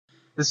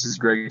This is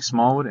Greg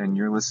Smallwood, and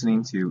you're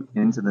listening to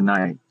Into the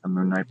Night, a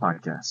Moon Knight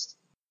podcast.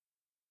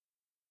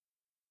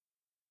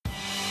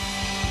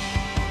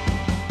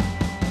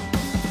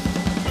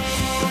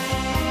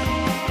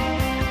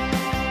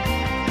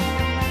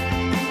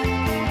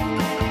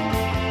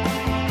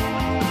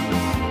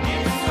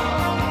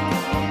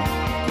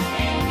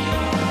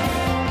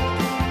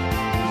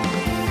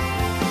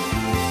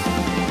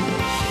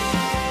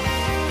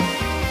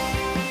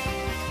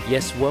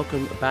 Yes,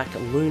 welcome back,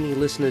 Loony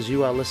listeners.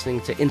 You are listening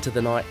to Into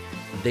the Night,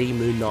 the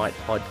Moon Knight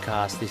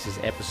podcast. This is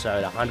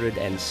episode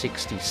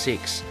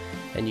 166,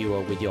 and you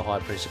are with your High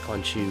Priest of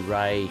Khonshu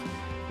Rey.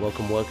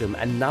 Welcome, welcome.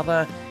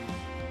 Another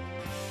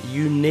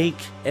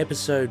unique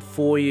episode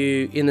for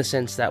you in the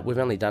sense that we've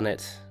only done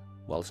it,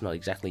 well, it's not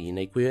exactly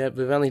unique. We've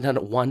only done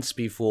it once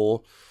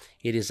before.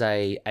 It is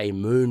a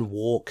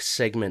moonwalk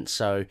segment,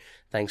 so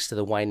thanks to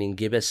the Waning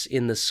Gibbous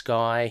in the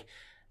sky,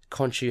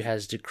 Khonshu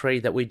has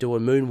decreed that we do a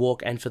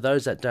moonwalk, and for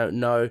those that don't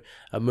know,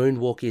 a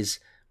moonwalk is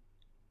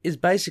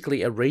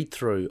basically a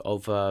read-through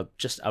of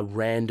just a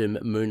random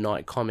Moon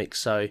Knight comic.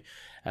 So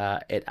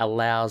it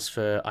allows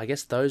for, I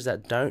guess, those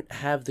that don't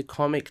have the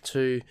comic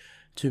to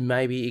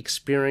maybe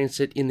experience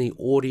it in the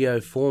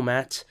audio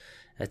format.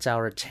 It's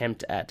our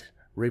attempt at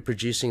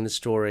reproducing the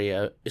story,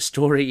 a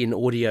story in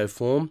audio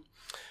form.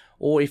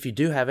 Or if you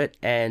do have it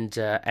and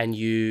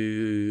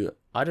you,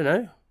 I don't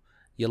know,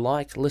 you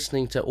like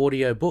listening to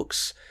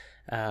audiobooks,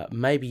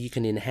 maybe you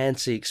can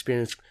enhance the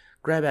experience.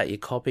 Grab out your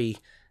copy,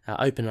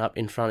 open it up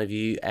in front of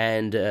you,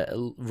 and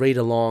read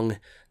along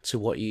to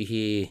what you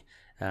hear.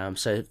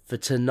 So for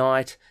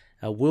tonight,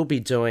 we'll be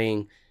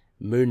doing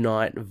Moon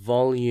Knight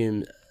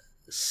Volume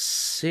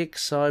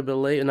 6, I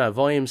believe. No,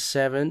 Volume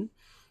 7,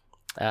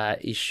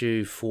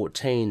 Issue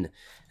 14.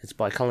 It's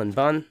by Cullen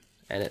Bunn,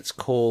 and it's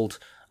called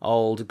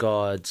Old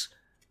God's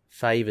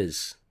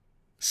Favours.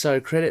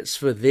 So credits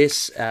for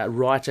this,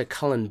 writer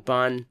Cullen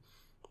Bunn.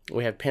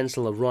 We have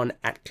penciler Ron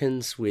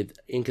Ackins with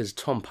inkers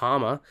Tom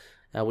Palmer.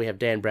 We have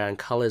Dan Brown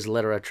colours,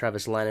 letterer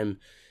Travis Lanham.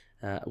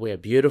 We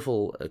have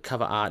beautiful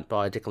cover art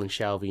by Declan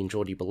Shalvey and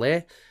Geordie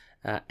Belair.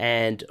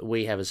 And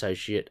we have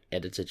associate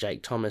editor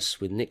Jake Thomas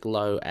with Nick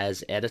Lowe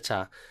as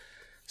editor.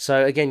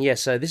 So again,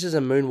 so this is a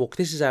moonwalk.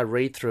 This is our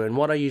read-through. And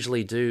what I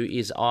usually do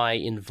is I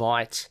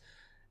invite,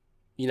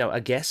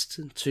 a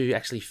guest to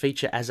actually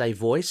feature as a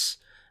voice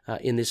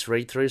in this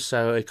read-through,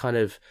 so it kind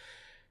of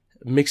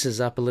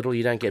mixes up a little.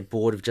 You don't get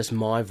bored of just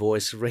my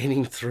voice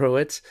reading through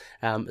it.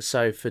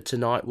 So for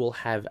tonight, we'll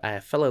have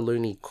a fellow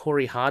Loony,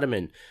 Corey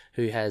Hardiman,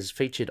 who has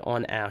featured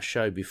on our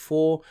show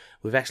before.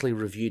 We've actually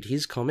reviewed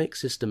his comic,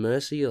 Sister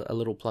Mercy, a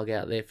little plug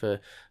out there for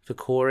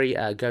Corey.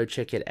 Go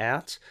check it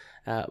out.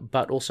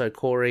 But also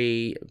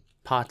Corey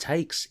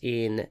partakes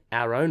in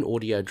our own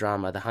audio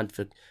drama, The Hunt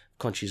for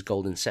Khonshu's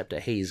Golden Scepter.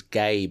 He's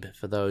Gabe,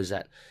 for those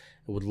that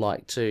would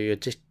like to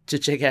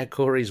check out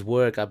Corey's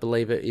work. I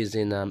believe it is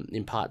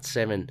in part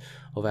 7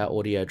 of our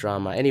audio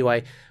drama.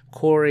 Anyway,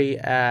 Corey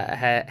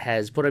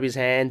has put up his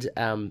hand.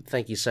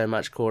 Thank you so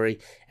much, Corey.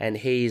 And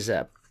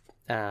he'll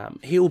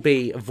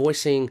be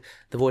voicing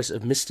the voice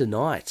of Mr.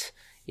 Knight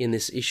in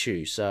this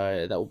issue,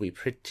 so that will be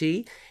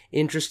pretty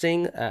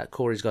interesting.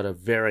 Corey's got a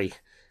very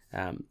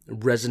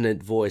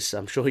resonant voice.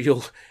 I'm sure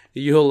you'll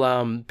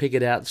pick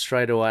it out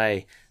straight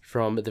away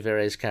from the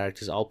various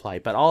characters I'll play,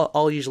 but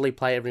I'll usually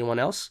play everyone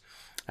else,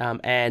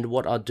 and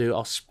what I'll do,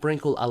 I'll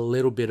sprinkle a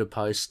little bit of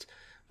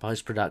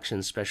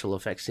post-production special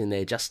effects in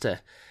there, just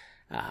to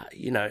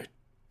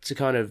to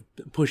kind of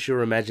push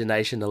your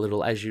imagination a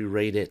little as you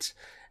read it,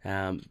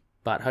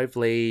 but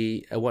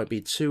hopefully it won't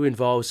be too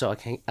involved, so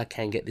I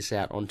can get this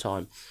out on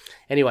time.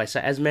 Anyway, so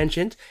as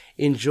mentioned,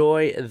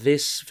 enjoy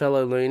this,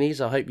 fellow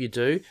Loonies. I hope you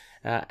do.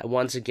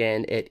 Once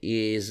again, it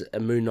is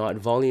Moon Knight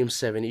Volume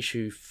 7,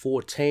 Issue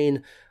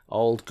 14,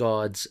 Old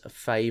God's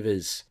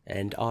Favours.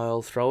 And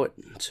I'll throw it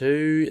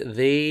to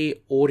the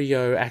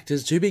audio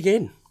actors to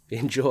begin.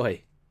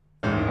 Enjoy.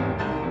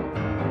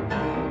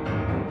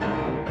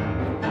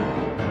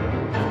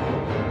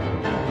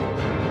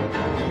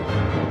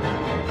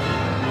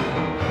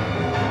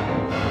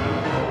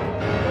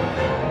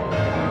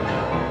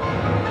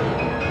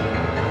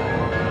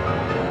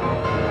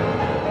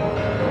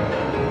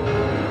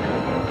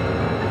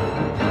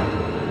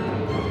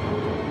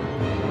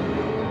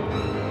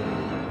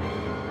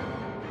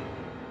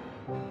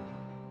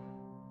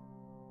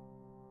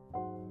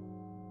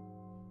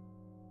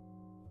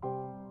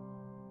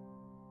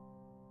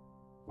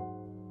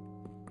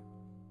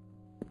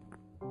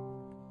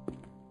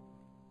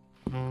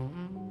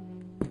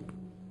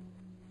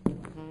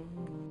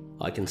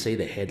 I can see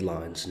the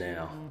headlines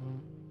now.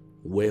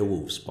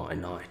 Werewolves by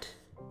night.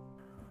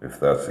 If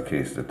that's the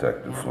case,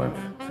 Detective Flint,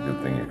 it's a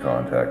good thing you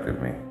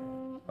contacted me.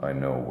 I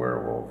know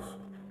werewolves.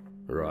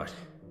 Right.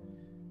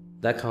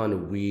 That kind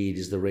of weird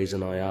is the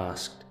reason I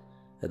asked,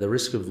 at the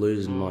risk of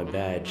losing my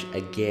badge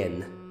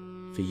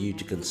again, for you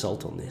to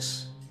consult on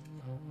this.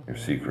 Your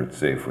secret's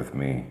safe with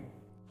me.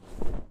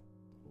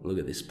 Look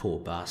at this poor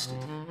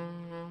bastard.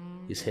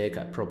 His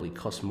haircut probably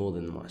cost more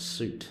than my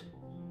suit.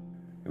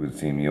 It would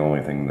seem the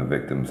only thing the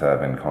victims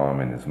have in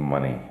common is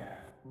money.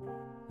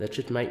 That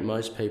should make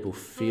most people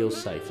feel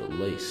safe at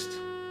least.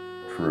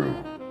 True.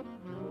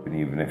 But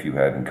even if you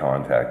hadn't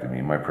contacted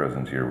me, my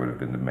presence here would have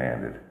been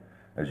demanded.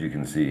 As you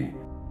can see,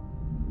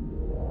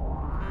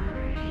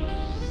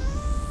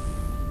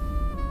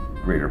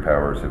 greater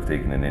powers have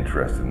taken an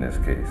interest in this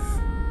case.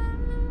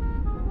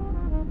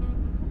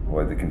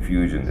 Why the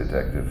confusion,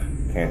 Detective?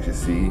 Can't you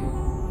see?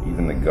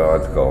 Even the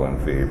gods call in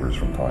favors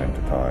from time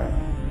to time.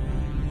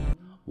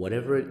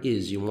 Whatever it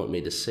is you want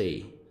me to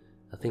see,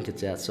 I think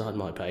it's outside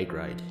my pay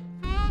grade.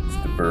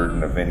 It's the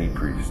burden of any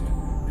priest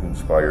to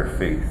inspire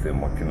faith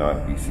in what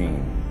cannot be seen,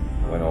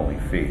 when only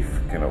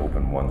faith can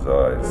open one's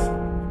eyes.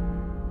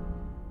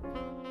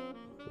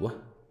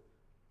 What?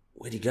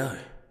 Where'd he go?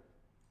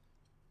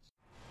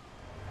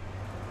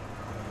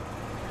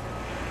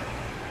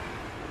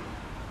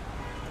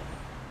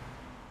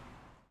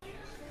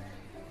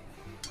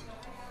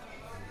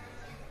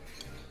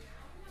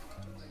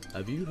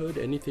 Have you heard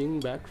anything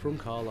back from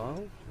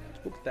Carlisle? Let's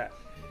book that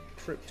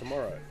trip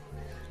tomorrow.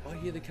 I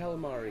hear the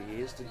calamari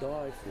he is to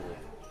die for.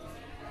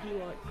 Do you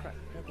like cracked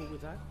pepper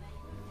with that?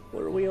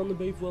 Or are we on the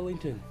beef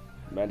Wellington?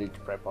 Managed to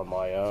prep on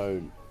my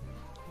own.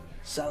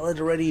 Salad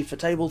ready for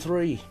table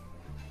 3.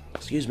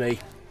 Excuse me.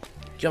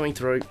 Coming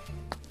through.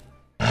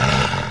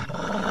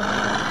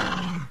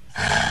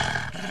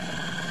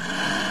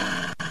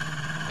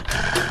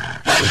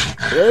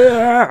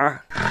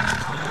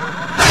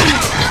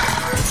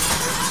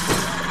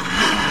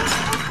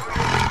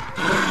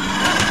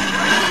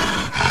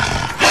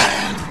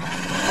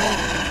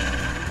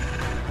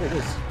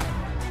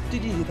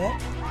 Did you hear that?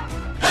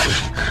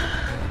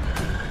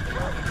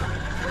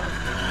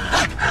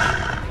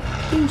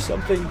 Do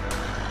something.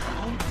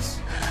 Bolts.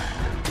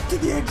 Get to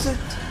the exit.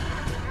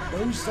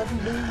 No sudden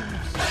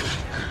moves.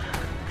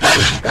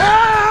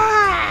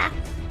 Ah!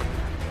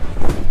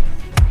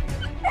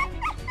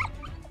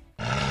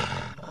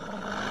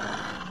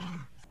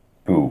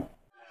 Boo.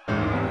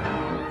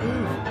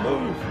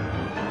 Move.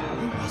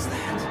 Who was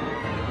that?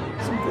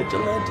 Some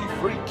vigilante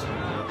freak.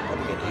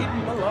 Gonna get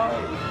eaten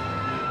alive.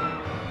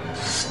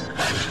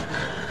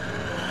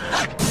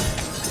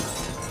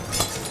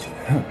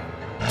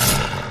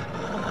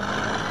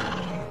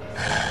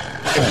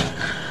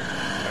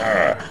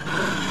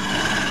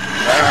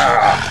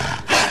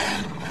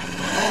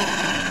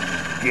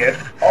 Get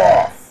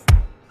off!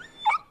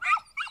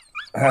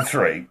 That's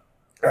right.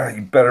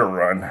 You better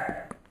run.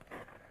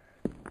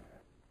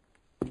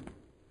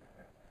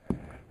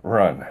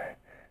 Run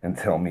and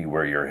tell me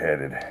where you're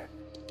headed.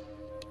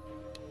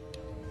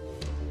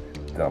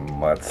 Dumb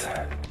mutts.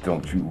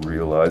 Don't you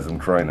realize I'm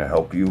trying to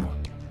help you?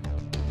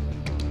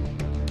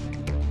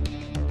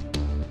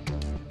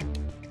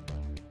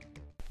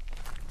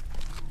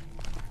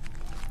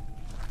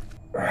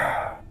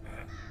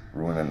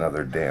 Ruin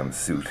another damn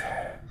suit.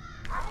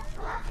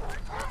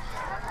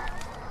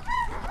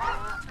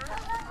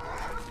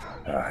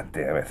 Ah,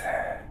 damn it.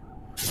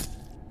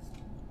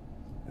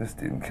 This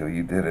didn't kill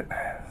you, did it?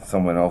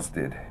 Someone else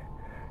did.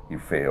 You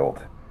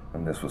failed,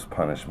 and this was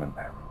punishment.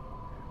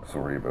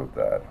 Sorry about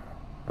that,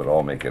 but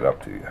I'll make it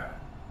up to you.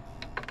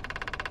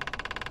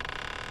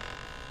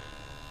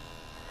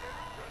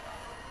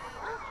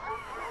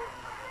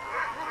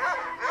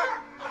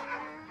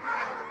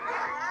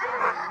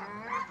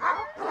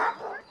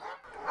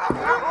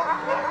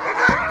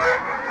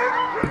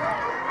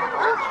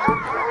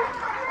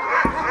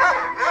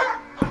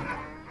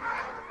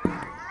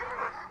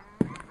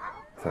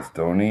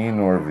 Testoni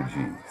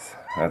Norveges.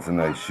 That's a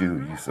nice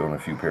shoe. Used to own a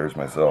few pairs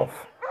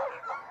myself.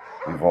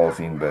 We've all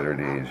seen better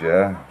days,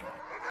 yeah?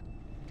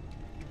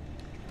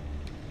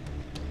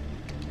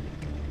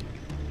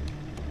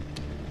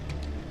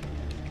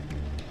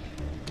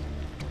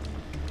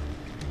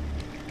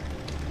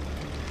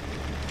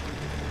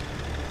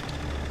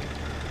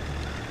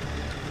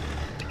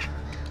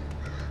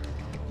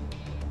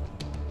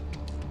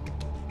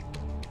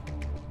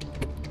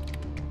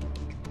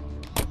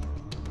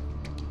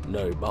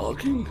 No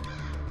barking?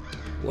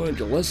 Learned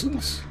your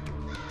lessons?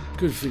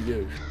 Good for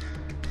you.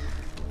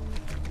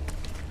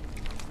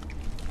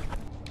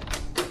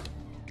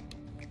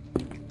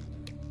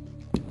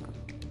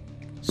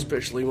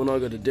 Especially when I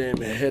got a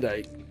damn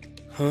headache.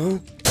 Huh?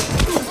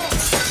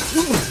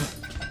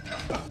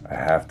 I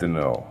have to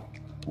know.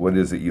 What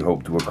is it you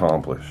hope to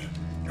accomplish?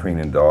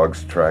 Training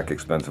dogs to track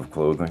expensive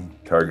clothing?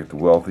 Target the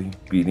wealthy?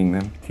 Beating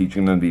them?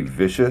 Teaching them to be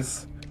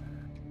vicious?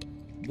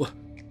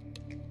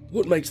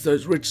 What makes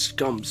those rich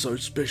scum so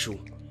special?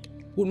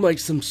 What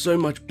makes them so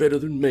much better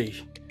than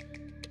me?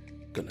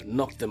 Gonna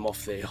knock them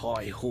off their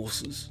high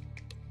horses.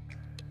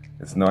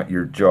 It's not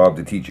your job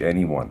to teach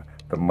anyone.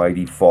 The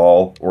mighty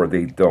fall or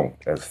they don't,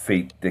 as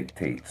fate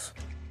dictates.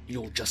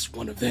 You're just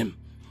one of them,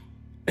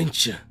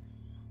 ain't you?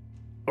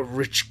 A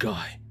rich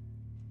guy,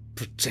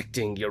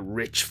 protecting your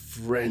rich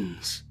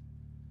friends.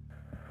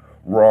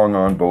 Wrong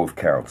on both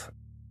counts.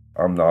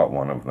 I'm not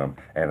one of them,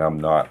 and I'm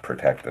not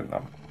protecting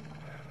them.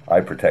 I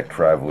protect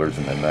travelers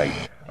in the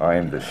night. I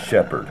am the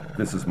shepherd.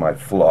 This is my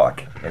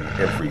flock, and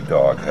every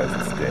dog has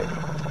its day.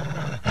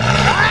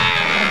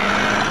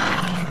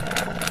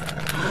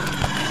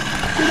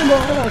 Get him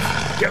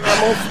off! Get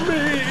them off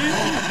me!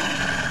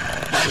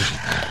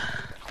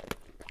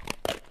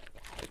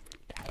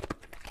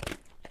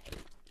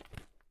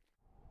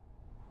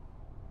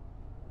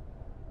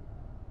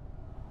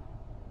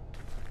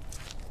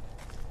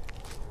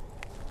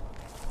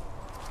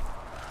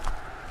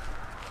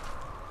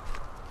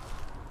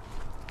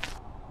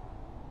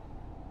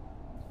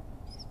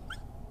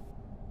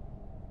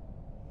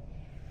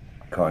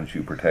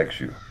 Khonshu protects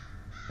you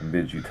and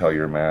bids you tell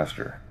your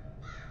master,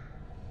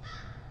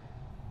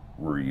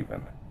 we're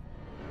even.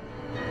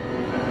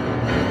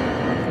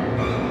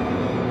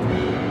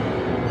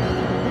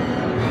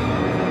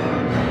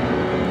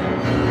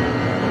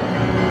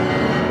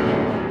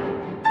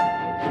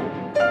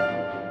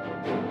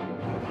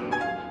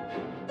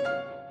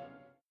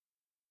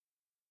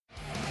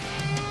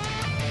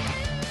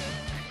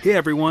 Hey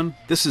everyone,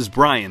 this is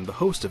Brian, the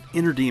host of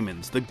Inner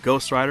Demons, the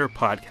Ghost Rider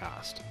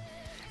podcast.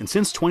 And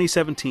since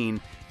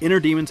 2017, Inner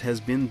Demons has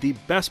been the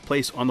best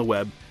place on the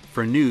web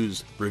for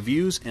news,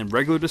 reviews, and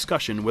regular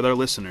discussion with our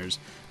listeners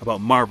about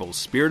Marvel's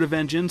Spirit of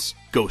Vengeance,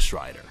 Ghost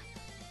Rider.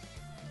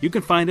 You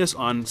can find us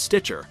on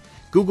Stitcher,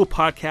 Google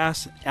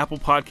Podcasts, Apple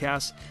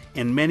Podcasts,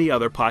 and many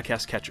other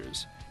podcast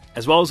catchers,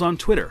 as well as on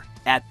Twitter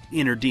at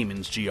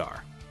InnerDemonsGR.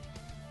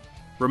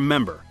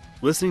 Remember,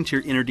 listening to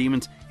your Inner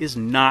Demons is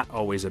not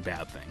always a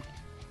bad thing.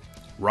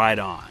 Ride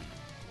on.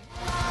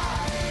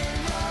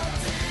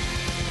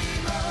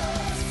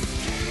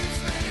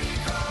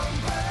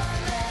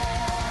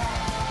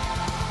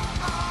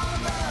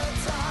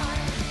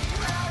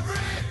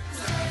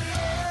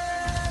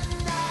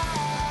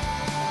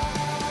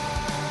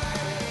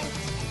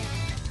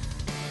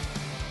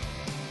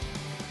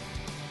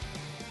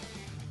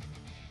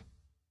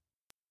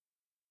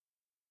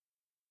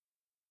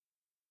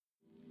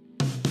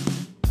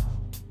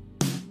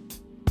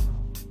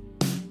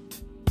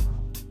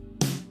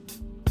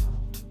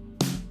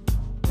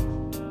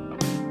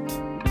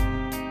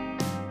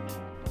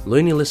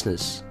 Loony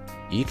listeners,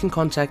 you can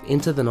contact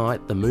Into the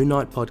Night, the Moon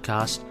Knight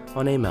podcast,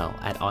 on email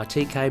at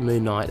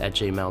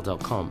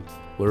itkmoonnight@gmail.com.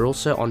 We're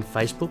also on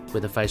Facebook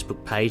with a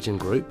Facebook page and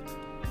group,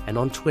 and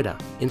on Twitter,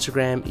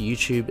 Instagram,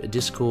 YouTube,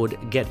 Discord,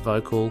 Get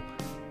Vocal,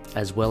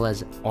 as well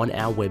as on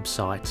our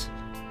website,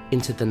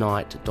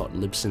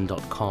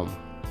 intothenight.libsyn.com.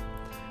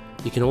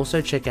 You can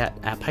also check out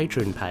our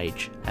Patreon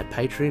page at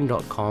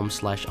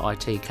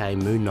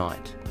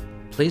patreon.com/itkmoonnight.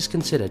 Please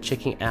consider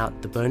checking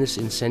out the bonus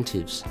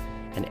incentives,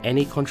 and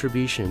any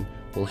contribution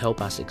will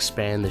help us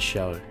expand the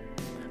show.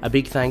 A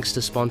big thanks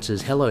to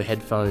sponsors Hello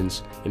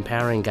Headphones,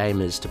 empowering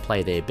gamers to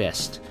play their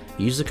best.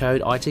 Use the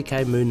code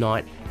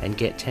ITKMoonnight and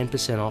get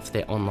 10% off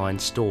their online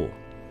store.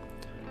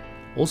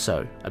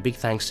 Also, a big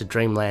thanks to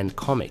Dreamland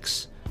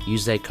Comics.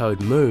 Use their code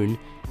MOON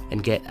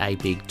and get a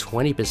big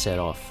 20%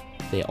 off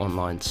their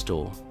online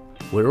store.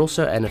 We're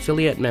also an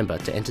affiliate member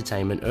to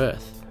Entertainment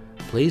Earth.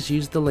 Please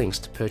use the links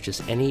to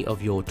purchase any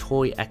of your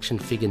toy action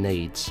figure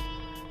needs,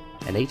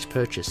 and each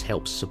purchase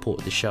helps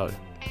support the show.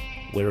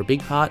 We're a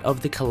big part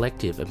of The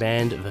Collective, a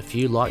band of a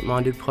few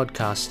like-minded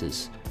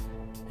podcasters,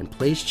 and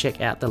please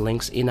check out the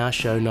links in our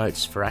show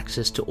notes for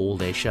access to all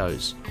their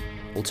shows.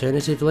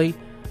 Alternatively,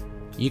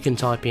 you can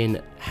type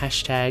in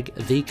hashtag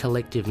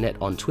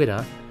TheCollectiveNet on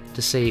Twitter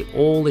to see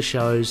all the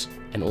shows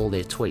and all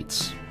their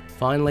tweets.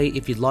 Finally,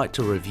 if you'd like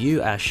to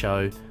review our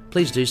show,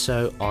 please do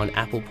so on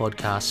Apple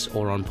Podcasts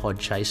or on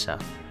Podchaser.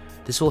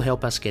 This will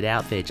help us get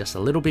out there just a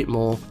little bit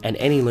more, and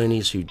any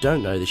loonies who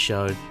don't know the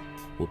show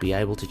will be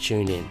able to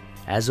tune in.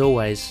 As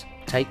always,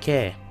 take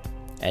care,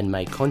 and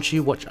may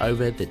Khonshu watch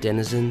over the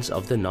denizens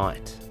of the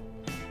night.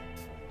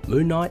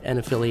 Moon Knight and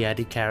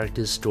affiliated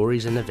characters,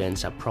 stories and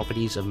events are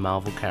properties of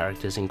Marvel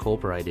Characters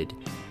Incorporated.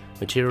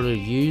 Material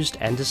used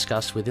and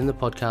discussed within the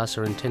podcast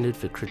are intended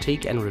for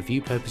critique and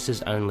review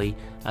purposes only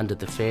under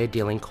the fair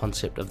dealing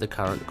concept of the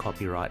current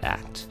Copyright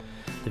Act.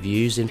 The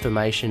views,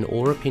 information,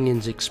 or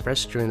opinions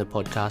expressed during the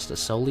podcast are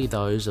solely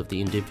those of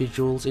the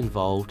individuals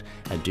involved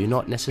and do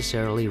not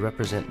necessarily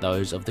represent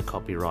those of the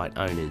copyright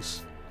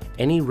owners.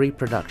 Any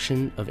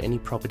reproduction of any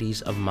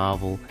properties of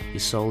Marvel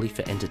is solely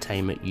for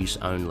entertainment use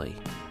only.